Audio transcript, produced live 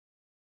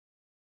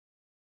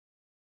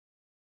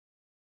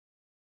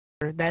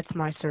That's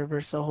my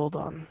server, so hold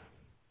on.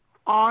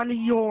 On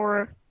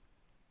your...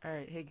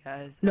 Alright, hey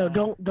guys. No,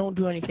 don't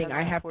do anything.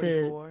 I have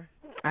to... 44,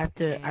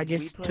 I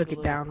just took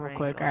it down real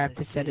quick. I have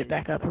to set it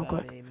back up real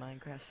quick. a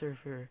Minecraft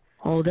server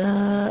Hold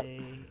up.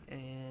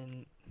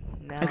 and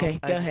now Okay,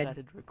 I go ahead.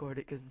 decided to record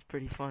it because it's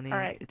pretty funny.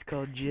 Alright. It's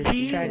called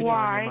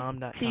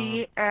gypsy.mom.com.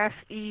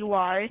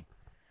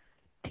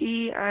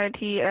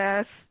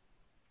 GYPSEYTITS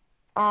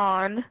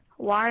on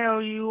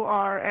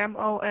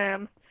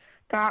YOURMOM.com.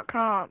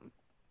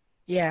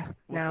 Yeah,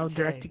 now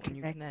direct to Can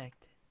you connect. connect?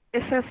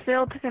 It says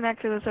failed to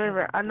connect to the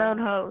server. Unknown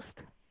host.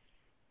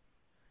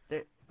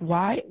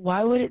 Why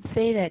would it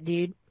say that,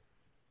 dude?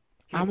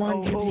 I'm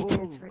on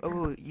Gypsy right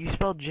now. You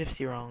spelled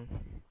gypsy wrong.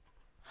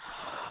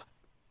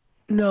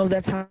 No,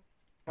 that's how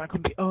my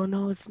computer. Oh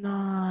no, it's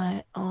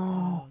not.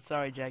 Oh.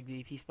 Sorry,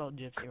 Jagdeep. He spelled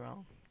gypsy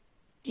wrong.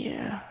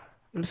 Yeah,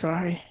 I'm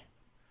sorry.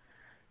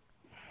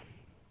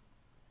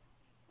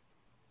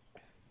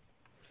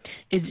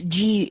 It's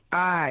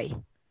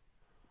GIPSEY.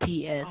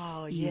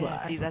 Oh yeah,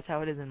 see that's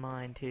how it is in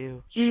mine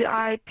too.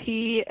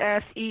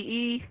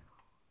 GIPSEE.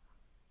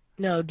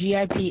 No,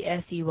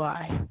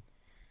 GIPSEY.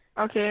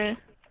 Okay.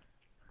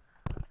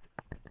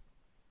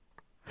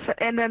 So,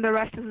 and then the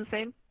rest is the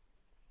same?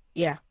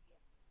 Yeah.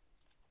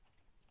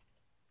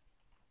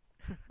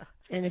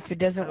 And if it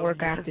doesn't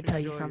work, I have to tell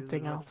you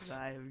something else.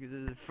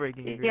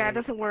 Yeah, it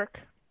doesn't work.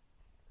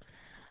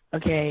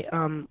 Okay,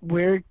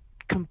 we're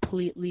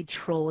completely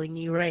trolling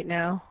you right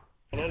now.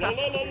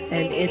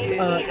 And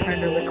it's,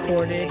 kind of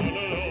recorded.